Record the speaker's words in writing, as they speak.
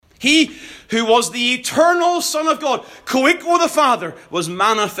He who was the eternal Son of God, co-equal with the Father, was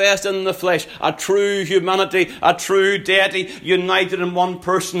manifest in the flesh. A true humanity, a true deity, united in one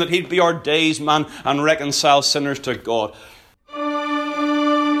person, that he'd be our days man and reconcile sinners to God.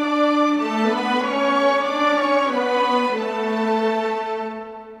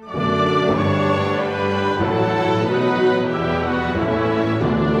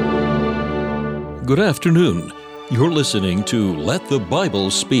 Good afternoon. You're listening to Let the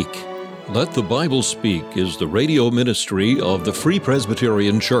Bible Speak. Let the Bible Speak is the radio ministry of the Free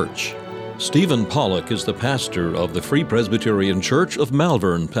Presbyterian Church. Stephen Pollock is the pastor of the Free Presbyterian Church of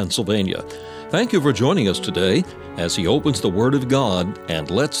Malvern, Pennsylvania. Thank you for joining us today as he opens the Word of God and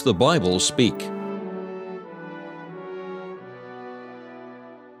lets the Bible speak.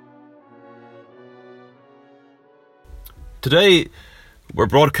 Today, we're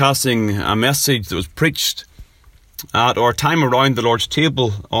broadcasting a message that was preached at our time around the Lord's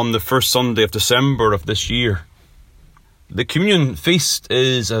table on the first Sunday of December of this year. The communion feast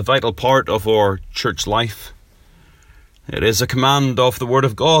is a vital part of our church life. It is a command of the Word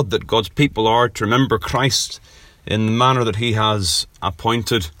of God that God's people are to remember Christ in the manner that He has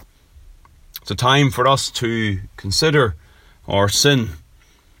appointed. It's a time for us to consider our sin,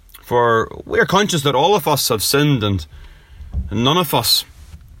 for we are conscious that all of us have sinned and none of us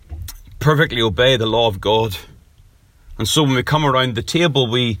perfectly obey the law of God. And so when we come around the table,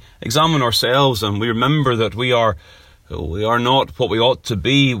 we examine ourselves and we remember that we are not what we ought to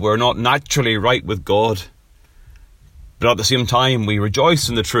be. We're not naturally right with God. But at the same time, we rejoice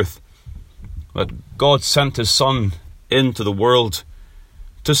in the truth that God sent His Son into the world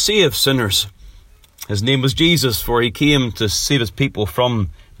to save sinners. His name was Jesus, for He came to save His people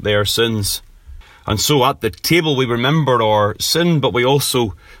from their sins. And so at the table we remember our sin, but we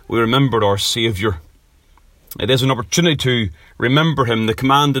remember our Saviour. It is an opportunity to remember Him. The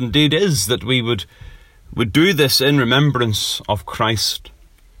command indeed is that we would do this in remembrance of Christ.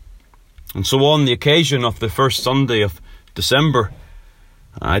 And so on the occasion of the first Sunday of December,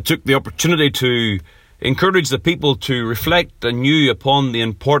 I took the opportunity to encourage the people to reflect anew upon the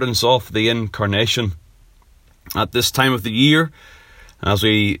importance of the Incarnation. At this time of the year, as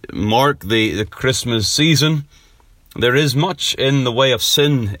we mark the Christmas season, there is much in the way of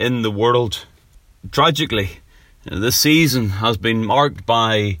sin in the world. Tragically, this season has been marked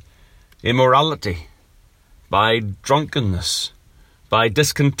by immorality, by drunkenness, by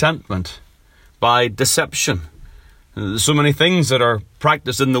discontentment, by deception. There's so many things that are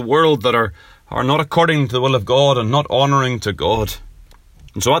practiced in the world that are not according to the will of God and not honouring to God.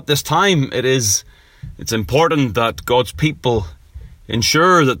 And so at this time, it's important that God's people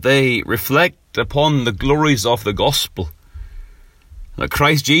ensure that they reflect upon the glories of the gospel, that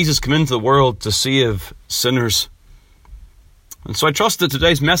Christ Jesus came into the world to save sinners. And so I trust that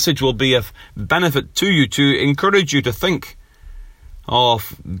today's message will be of benefit to you, to encourage you to think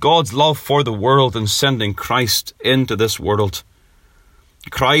of God's love for the world and sending Christ into this world.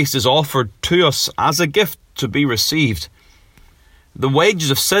 Christ is offered to us as a gift to be received. The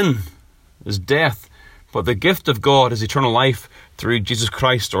wages of sin is death, but the gift of God is eternal life through Jesus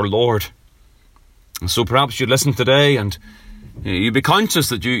Christ our Lord. And so perhaps you listen today and you be conscious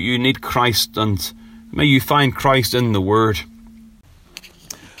that you need Christ, and may you find Christ in the Word.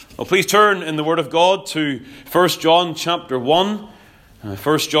 Well, please turn in the Word of God to 1 John chapter 1.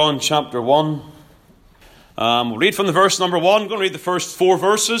 1 John chapter 1. We'll read from the verse number 1. I'm going to read the first 4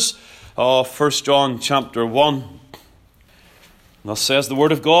 verses of 1 John chapter 1. Thus says the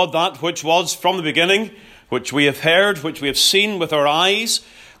Word of God, that which was from the beginning, which we have heard, which we have seen with our eyes,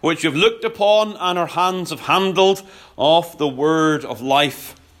 which we have looked upon and our hands have handled of the word of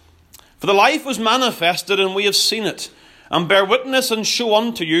life. For the life was manifested, and we have seen it, and bear witness and show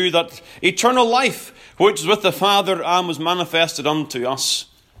unto you that eternal life, which is with the Father and was manifested unto us.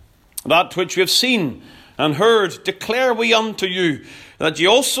 That which we have seen and heard declare we unto you, that ye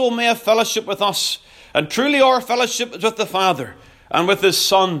also may have fellowship with us. And truly our fellowship is with the Father and with His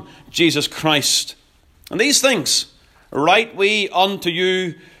Son, Jesus Christ. And these things write we unto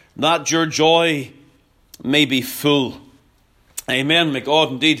you, that your joy may be full. Amen. May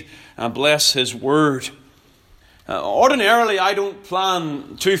God indeed bless His word. Ordinarily, I don't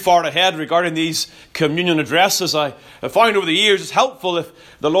plan too far ahead regarding these communion addresses. I found over the years it's helpful if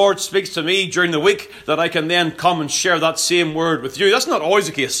the Lord speaks to me during the week that I can then come and share that same word with you. That's not always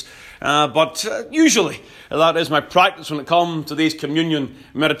the case, but usually that is my practice when it comes to these communion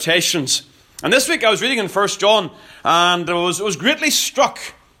meditations. And this week I was reading in 1 John, and I was greatly struck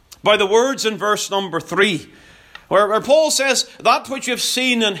by the words in verse number 3, where Paul says, that which you have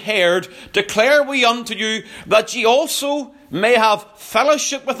seen and heard, declare we unto you, that ye also may have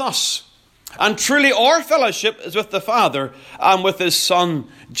fellowship with us. And truly our fellowship is with the Father and with his Son,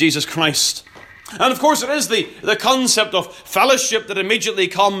 Jesus Christ. And of course it is the concept of fellowship that immediately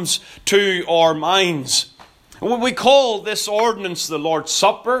comes to our minds. We call this ordinance the Lord's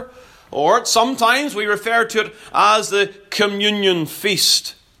Supper, or sometimes we refer to it as the communion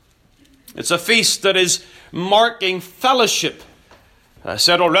feast. It's a feast that is marking fellowship. I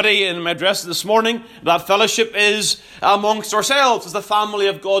said already in my address this morning that fellowship is amongst ourselves as the family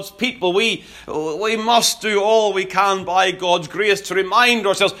of God's people. We must do all we can by God's grace to remind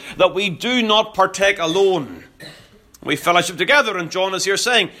ourselves that we do not partake alone. We fellowship together, and John is here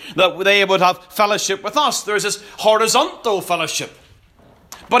saying that they would have fellowship with us. There's this horizontal fellowship.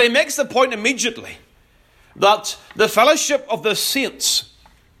 But he makes the point immediately that the fellowship of the saints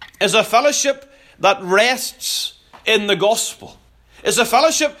is a fellowship that rests in the gospel. Is a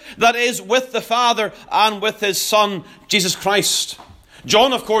fellowship that is with the Father and with his Son, Jesus Christ.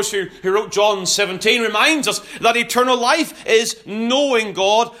 John, of course, who wrote John 17, reminds us that eternal life is knowing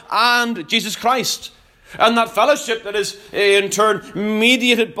God and Jesus Christ. And that fellowship that is in turn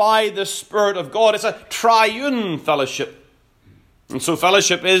mediated by the Spirit of God. It's a triune fellowship. And so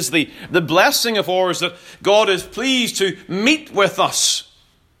fellowship is the blessing of ours that God is pleased to meet with us.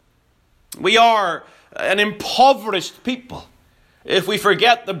 We are an impoverished people if we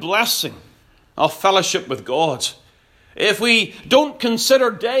forget the blessing of fellowship with God. If we don't consider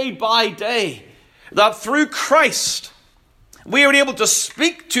day by day that through Christ we are able to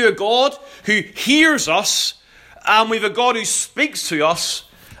speak to a God who hears us, and we have a God who speaks to us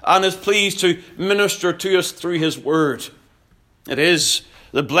and is pleased to minister to us through his word. It is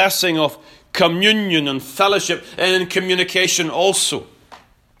the blessing of communion and fellowship and communication also.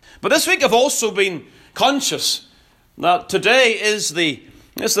 But this week I've also been conscious that today is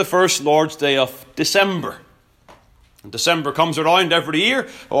the first Lord's Day of December. And December comes around every year,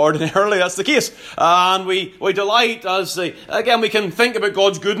 ordinarily that's the case. And we delight as again we can think about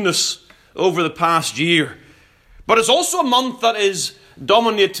God's goodness over the past year. But it's also a month that is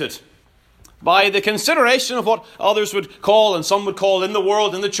dominated by the consideration of what others would call, and some would call in the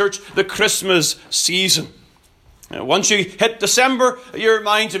world, in the church, the Christmas season. Once you hit December, your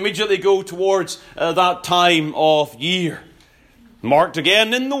minds immediately go towards that time of year. Marked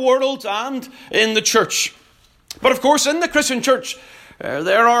again in the world and in the church. But of course, in the Christian church,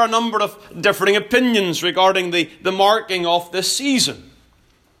 there are a number of differing opinions regarding the marking of this season.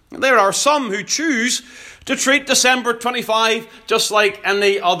 There are some who choose to treat December 25 just like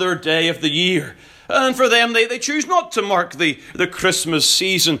any other day of the year. And for them, they choose not to mark the Christmas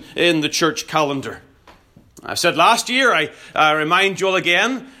season in the church calendar. I said last year, I remind you all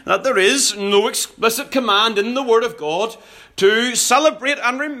again, that there is no explicit command in the Word of God to celebrate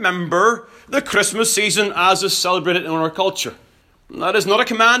and remember the Christmas season as is celebrated in our culture. That is not a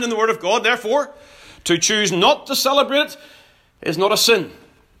command in the Word of God. Therefore, to choose not to celebrate it is not a sin.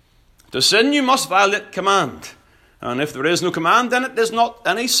 To sin, you must violate command. And if there is no command, then it is not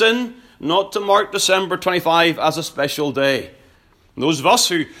any sin not to mark December 25 as a special day. Those of us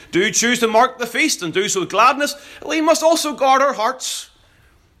who do choose to mark the feast and do so with gladness, we must also guard our hearts,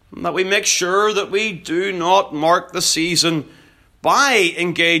 that we make sure that we do not mark the season by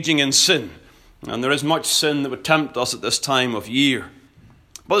engaging in sin. And there is much sin that would tempt us at this time of year.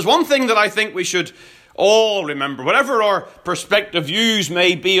 But there's one thing that I think we should all remember, whatever our perspective views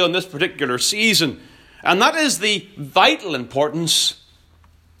may be on this particular season, and that is the vital importance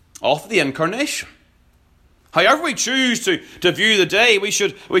of the Incarnation. However we choose to view the day, we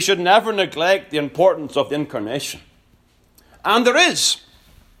should never neglect the importance of the Incarnation. And there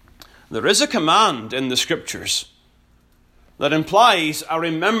is a command in the Scriptures that implies a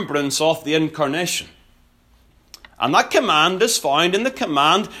remembrance of the Incarnation. And that command is found in the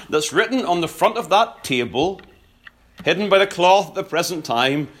command that's written on the front of that table, hidden by the cloth at the present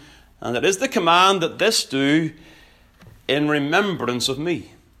time, and it is the command that this do in remembrance of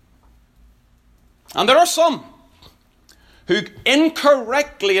me. And there are some who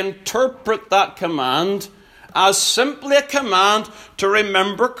incorrectly interpret that command as simply a command to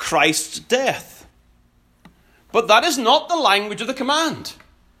remember Christ's death. But that is not the language of the command.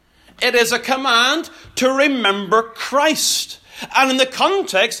 It is a command to remember Christ. And in the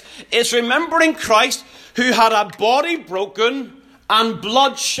context, it's remembering Christ who had a body broken and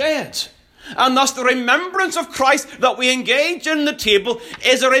blood shed. And thus the remembrance of Christ that we engage in the table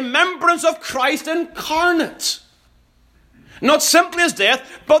is a remembrance of Christ incarnate. Not simply his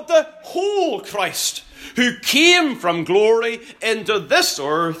death, but the whole Christ who came from glory into this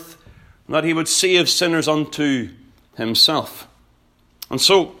earth that he would save sinners unto himself. And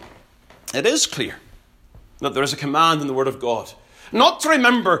so it is clear that there is a command in the Word of God. Not to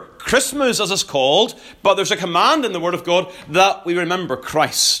remember Christmas as it's called, but there's a command in the Word of God that we remember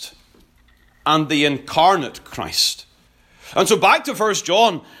Christ and the incarnate Christ. And so back to 1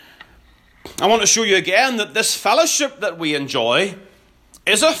 John, I want to show you again that this fellowship that we enjoy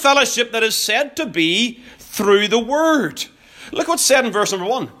is a fellowship that is said to be through the Word. Look what's said in verse number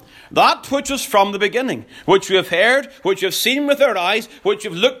 1. That which was from the beginning, which we have heard, which we have seen with our eyes, which we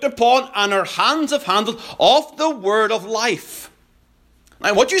have looked upon, and our hands have handled, of the word of life.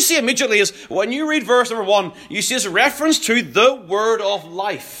 Now, what you see immediately is, when you read verse number 1, you see this reference to the word of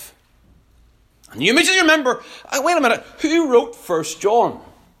life. And you immediately remember, wait a minute, who wrote 1 John?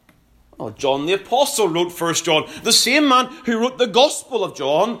 Oh, John the Apostle wrote 1 John. The same man who wrote the Gospel of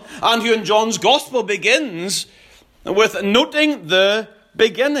John, and who in John's Gospel begins with noting the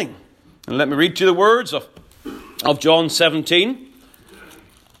beginning. And let me read to you the words of John 17.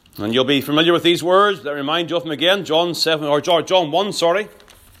 And you'll be familiar with these words that remind you of them again. John 1, sorry.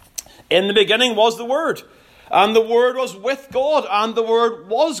 In the beginning was the Word, and the Word was with God, and the Word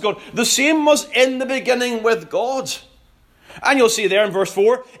was God. The same was in the beginning with God. And you'll see there in verse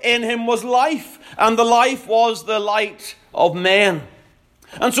 4, in him was life, and the life was the light of men.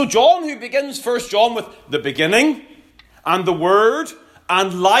 And so John, who begins 1 John with the beginning, and the Word,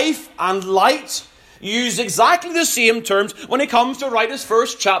 and life, and light, use exactly the same terms when he comes to write his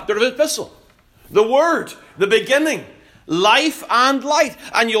first chapter of his epistle. The Word, the beginning, life and light.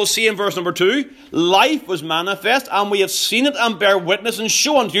 And you'll see in verse number 2, life was manifest, and we have seen it and bear witness and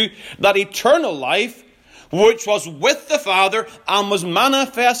show unto you that eternal life, which was with the Father and was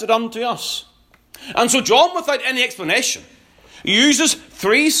manifested unto us. And so John, without any explanation, uses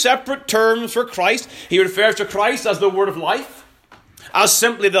three separate terms for Christ. He refers to Christ as the Word of life, as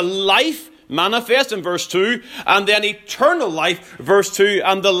simply the life manifest in verse 2, and then eternal life, verse 2,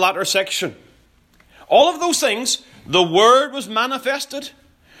 and the latter section. All of those things, the Word was manifested,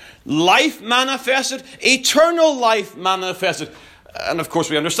 life manifested, eternal life manifested. And of course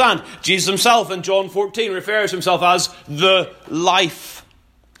we understand, Jesus himself in John 14 refers to himself as the life.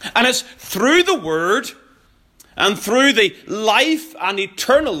 And it's through the Word and through the life and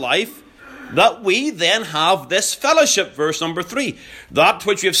eternal life that we then have this fellowship. Verse number 3. That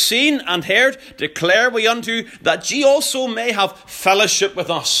which we have seen and heard declare we unto you, that ye also may have fellowship with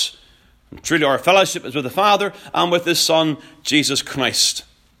us. And truly our fellowship is with the Father and with his Son, Jesus Christ.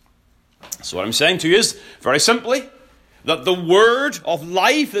 So what I'm saying to you is, very simply, that the word of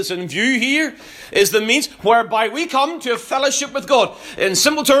life that's in view here is the means whereby we come to a fellowship with God. In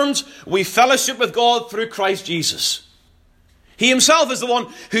simple terms, we fellowship with God through Christ Jesus. He himself is the one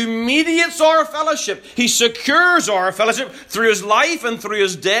who mediates our fellowship. He secures our fellowship through his life and through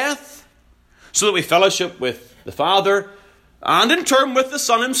his death, so that we fellowship with the Father and in turn with the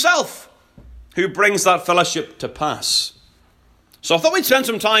Son himself, who brings that fellowship to pass. So I thought we'd spend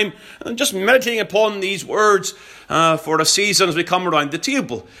some time just meditating upon these words for a season as we come around the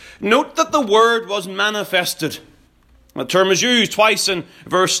table. Note that the Word was manifested. The term is used twice in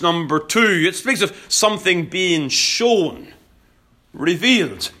verse number 2. It speaks of something being shown,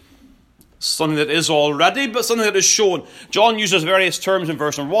 revealed. Something that is already, but something that is shown. John uses various terms in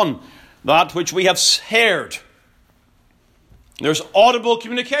verse number 1. That which we have heard. There's audible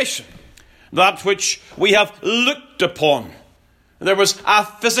communication. That which we have looked upon. There was a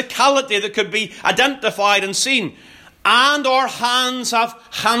physicality that could be identified and seen. And our hands have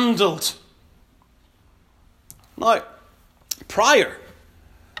handled. Now, prior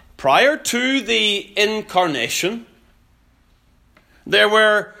to the incarnation, there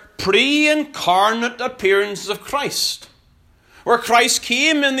were pre-incarnate appearances of Christ, where Christ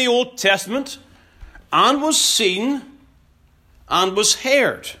came in the Old Testament and was seen and was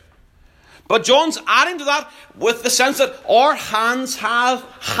heard. But John's adding to that with the sense that our hands have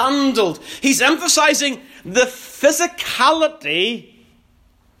handled. He's emphasizing the physicality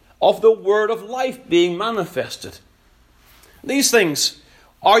of the word of life being manifested. These things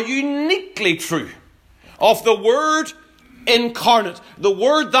are uniquely true of the Word incarnate, the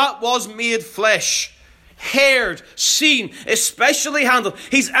Word that was made flesh, heard, seen, especially handled.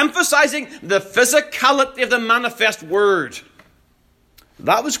 He's emphasizing the physicality of the manifest Word.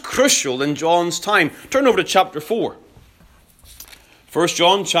 That was crucial in John's time. Turn over to chapter 4. 1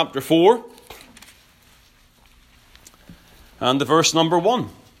 John chapter 4 and the verse number 1.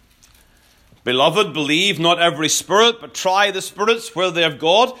 Beloved, believe not every spirit, but try the spirits whether they have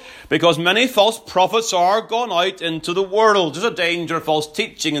God, because many false prophets are gone out into the world. There's a danger of false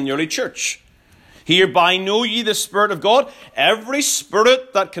teaching in the early church. Hereby know ye the Spirit of God. Every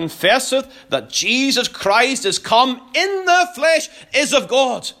spirit that confesseth that Jesus Christ is come in the flesh is of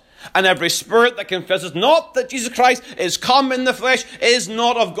God. And every spirit that confesses not that Jesus Christ is come in the flesh is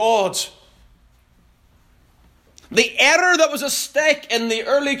not of God. The error that was at stake in the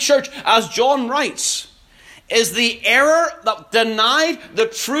early church, as John writes, is the error that denied the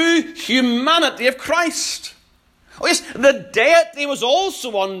true humanity of Christ. Oh yes, the deity was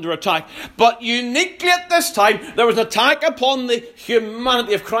also under attack, but uniquely at this time, there was an attack upon the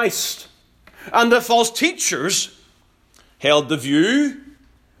humanity of Christ. And the false teachers held the view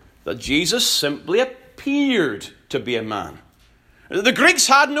that Jesus simply appeared to be a man. The Greeks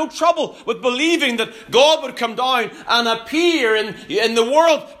had no trouble with believing that God would come down and appear in the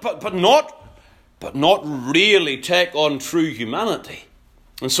world, but not really take on true humanity.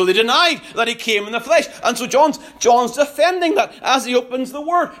 And so they denied that he came in the flesh. And so John's defending that as he opens the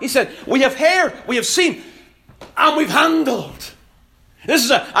word. He said, we have heard, we have seen, and we've handled. This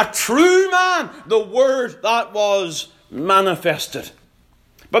is a true man, the word that was manifested.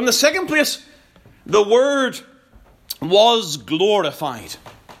 But in the second place, the word was glorified.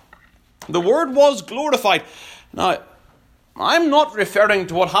 The word was glorified. Now, I'm not referring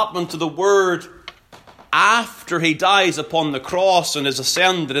to what happened to the word after he dies upon the cross and is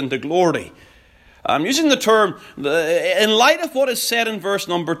ascended into glory. I'm using the term in light of what is said in verse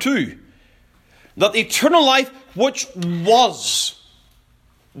number 2, that the eternal life which was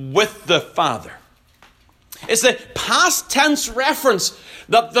with the Father. It's the past tense reference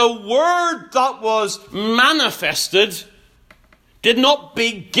that the word that was manifested did not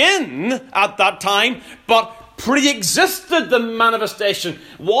begin at that time, but pre-existed the manifestation,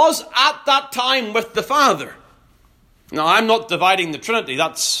 was at that time with the Father. Now, I'm not dividing the Trinity.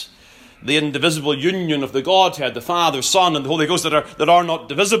 That's the indivisible union of the Godhead, the Father, Son, and the Holy Ghost that are not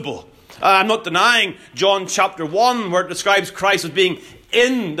divisible. I'm not denying John chapter 1, where it describes Christ as being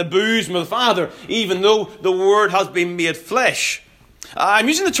in the bosom of the Father, even though the Word has been made flesh. I'm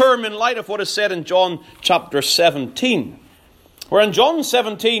using the term in light of what is said in John chapter 17, where in John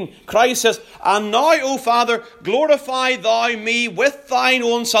 17, Christ says, and now, O Father, glorify thou me with thine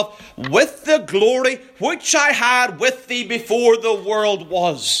own self, with the glory which I had with thee before the world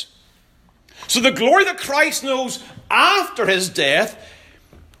was. So the glory that Christ knows after his death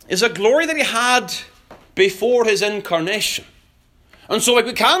is a glory that he had before his incarnation. And so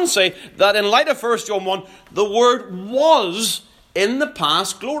we can say that in light of 1 John 1, the Word was in the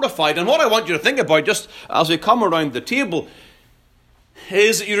past glorified. And what I want you to think about, just as we come around the table,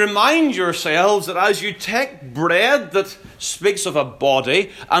 is that you remind yourselves that as you take bread that speaks of a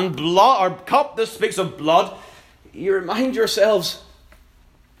body and blood, or cup that speaks of blood, you remind yourselves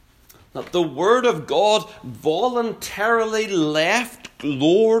that the Word of God voluntarily left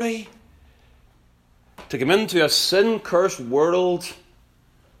glory to come into a sin-cursed world,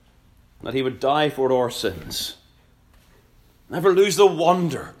 that he would die for our sins. Never lose the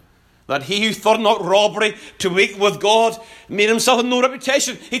wonder that he who thought not robbery to equal with God made himself of no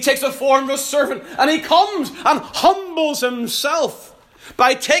reputation. He takes the form of a servant, and he comes and humbles himself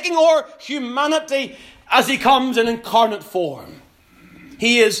by taking our humanity as he comes in incarnate form.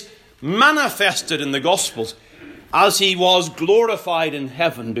 He is manifested in the Gospels as he was glorified in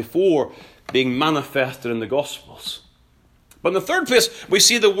heaven before being manifested in the Gospels. But in the third place, we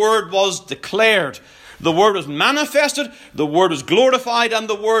see the Word was declared. The Word was manifested, the Word was glorified, and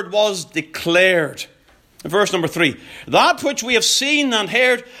the Word was declared. Verse number 3, that which we have seen and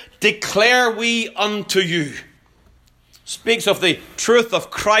heard declare we unto you. Speaks of the truth of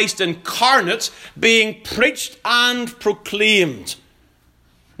Christ incarnate being preached and proclaimed.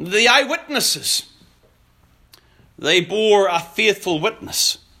 The eyewitnesses, they bore a faithful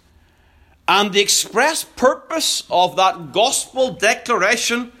witness. And the express purpose of that gospel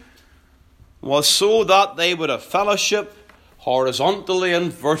declaration was so that they would have fellowship horizontally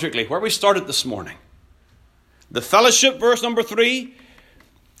and vertically, where we started this morning. The fellowship, verse number 3,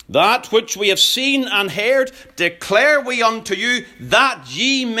 that which we have seen and heard, declare we unto you, that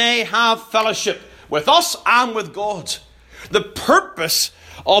ye may have fellowship with us and with God. The purpose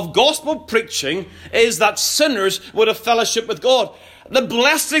of gospel preaching is that sinners would have fellowship with God. The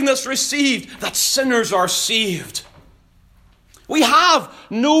blessing that's received, that sinners are saved. We have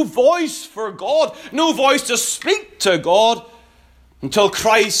no voice for God, no voice to speak to God until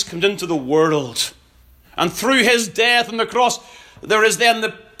Christ comes into the world. And through his death on the cross, there is then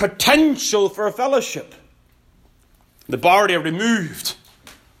the potential for a fellowship. The barrier removed.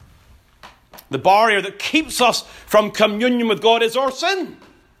 The barrier that keeps us from communion with God is our sin.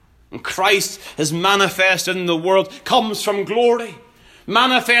 And Christ is manifested in the world, comes from glory.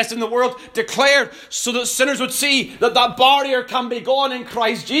 Manifest in the world, declared so that sinners would see that that barrier can be gone in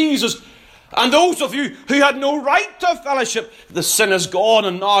Christ Jesus, And those of you who had no right to fellowship, the sin is gone,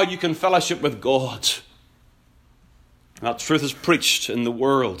 and now you can fellowship with God. That truth is preached in the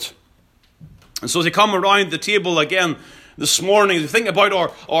world. And so as we come around the table again this morning, as we think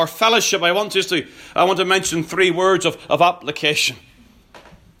about our fellowship, I want to mention 3 words of application.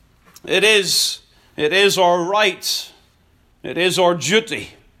 It is our right, it is our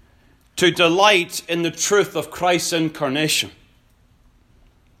duty to delight in the truth of Christ's incarnation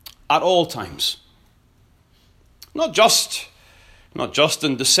at all times. Not just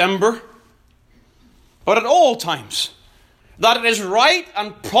in December, but at all times. That it is right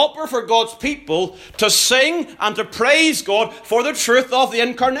and proper for God's people to sing and to praise God for the truth of the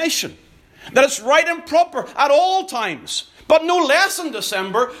incarnation. That it's right and proper at all times, but no less in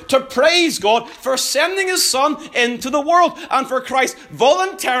December, to praise God for sending His Son into the world and for Christ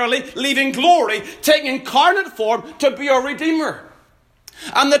voluntarily leaving glory, taking incarnate form to be our Redeemer.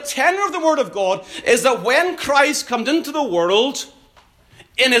 And the tenor of the Word of God is that when Christ comes into the world,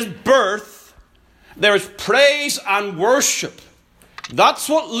 in His birth, there is praise and worship. That's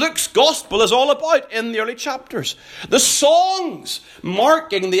what Luke's Gospel is all about in the early chapters. The songs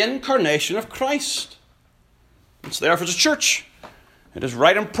marking the incarnation of Christ. It's there for the church. It is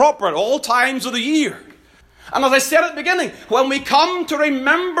right and proper at all times of the year. And as I said at the beginning, when we come to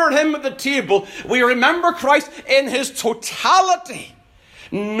remember Him at the table, we remember Christ in His totality,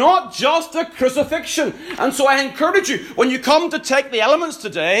 not just the crucifixion. And so I encourage you, when you come to take the elements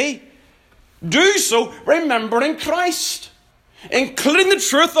today, do so remembering Christ, including the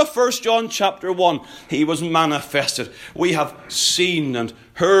truth of 1 John chapter 1. He was manifested. We have seen and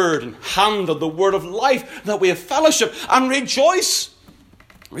heard and handled the word of life, that we have fellowship and rejoice.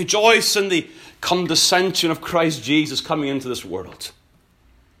 Rejoice in the condescension of Christ Jesus coming into this world.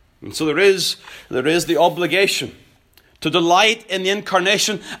 And so there is the obligation to delight in the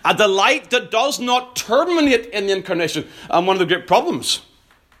incarnation, a delight that does not terminate in the incarnation. And one of the great problems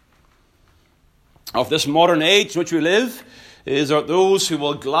of this modern age in which we live is that those who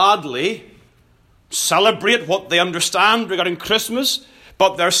will gladly celebrate what they understand regarding Christmas,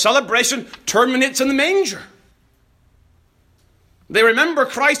 but their celebration terminates in the manger. They remember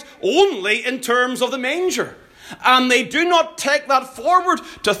Christ only in terms of the manger, and they do not take that forward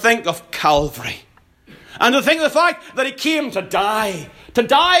to think of Calvary, and to think of the fact that He came to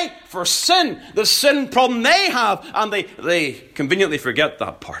die for sin, the sin problem they have, and they conveniently forget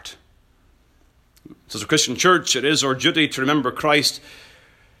that part. So as a Christian church, it is our duty to remember Christ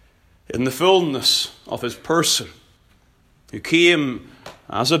in the fullness of His person, who came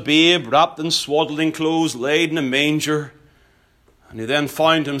as a babe, wrapped in swaddling clothes, laid in a manger, and He then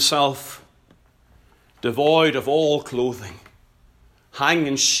found Himself devoid of all clothing, hanging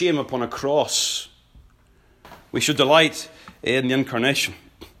in shame upon a cross. We should delight in the incarnation.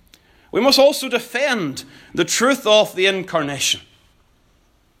 We must also defend the truth of the incarnation.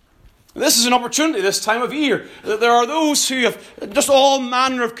 This is an opportunity this time of year. There are those who have just all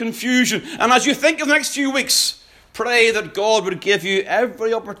manner of confusion. And as you think of the next few weeks, pray that God would give you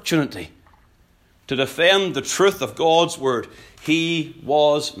every opportunity to defend the truth of God's word. He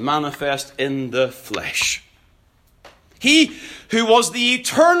was manifest in the flesh. He who was the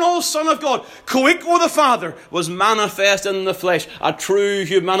eternal Son of God, co-equal with the Father, was manifest in the flesh. A true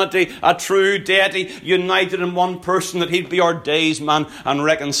humanity, a true deity, united in one person, that He'd be our days man and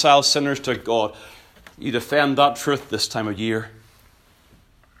reconcile sinners to God. You defend that truth this time of year.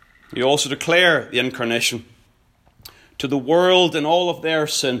 You also declare the incarnation to the world in all of their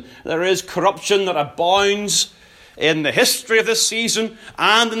sin. There is corruption that abounds in the history of this season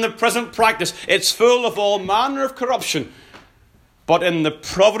and in the present practice. It's full of all manner of corruption. But in the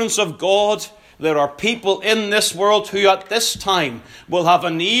providence of God, there are people in this world who at this time will have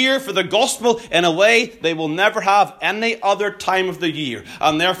an ear for the gospel in a way they will never have any other time of the year.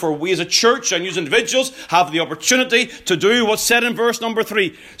 And therefore we as a church and as individuals have the opportunity to do what's said in verse number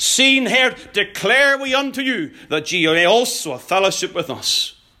 3. Seeing here, declare we unto you that ye may also have fellowship with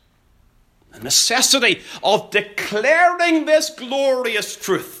us. The necessity of declaring this glorious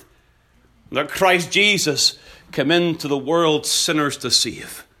truth, that Christ Jesus came into the world sinners to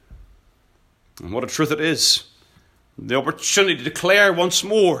save. And what a truth it is. The opportunity to declare once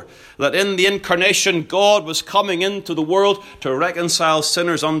more that in the incarnation God was coming into the world to reconcile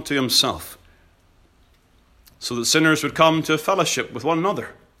sinners unto Himself, so that sinners would come to fellowship with one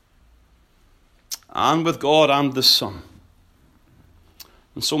another and with God and the Son.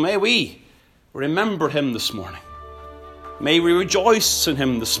 And so may we remember Him this morning. May we rejoice in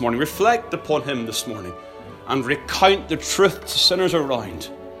Him this morning, reflect upon Him this morning, and recount the truth to sinners around,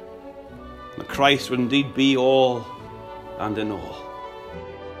 that Christ would indeed be all and in all.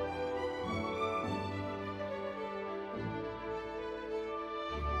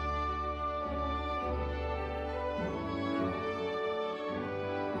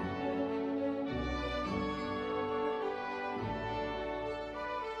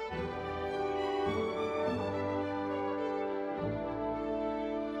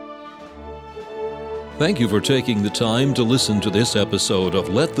 Thank you for taking the time to listen to this episode of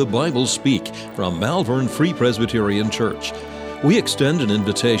Let the Bible Speak from Malvern Free Presbyterian Church. We extend an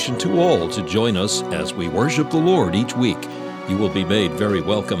invitation to all to join us as we worship the Lord each week. You will be made very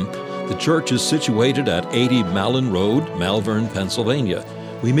welcome. The church is situated at 80 Malin Road, Malvern, Pennsylvania.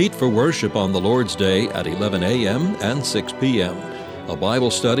 We meet for worship on the Lord's Day at 11 a.m. and 6 p.m. A Bible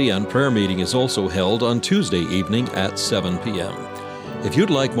study and prayer meeting is also held on Tuesday evening at 7 p.m. If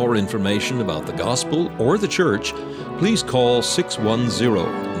you'd like more information about the gospel or the church, please call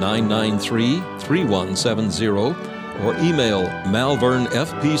 610-993-3170 or email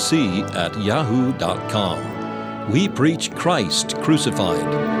malvernfpc@yahoo.com. We preach Christ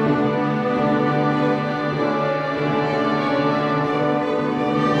crucified.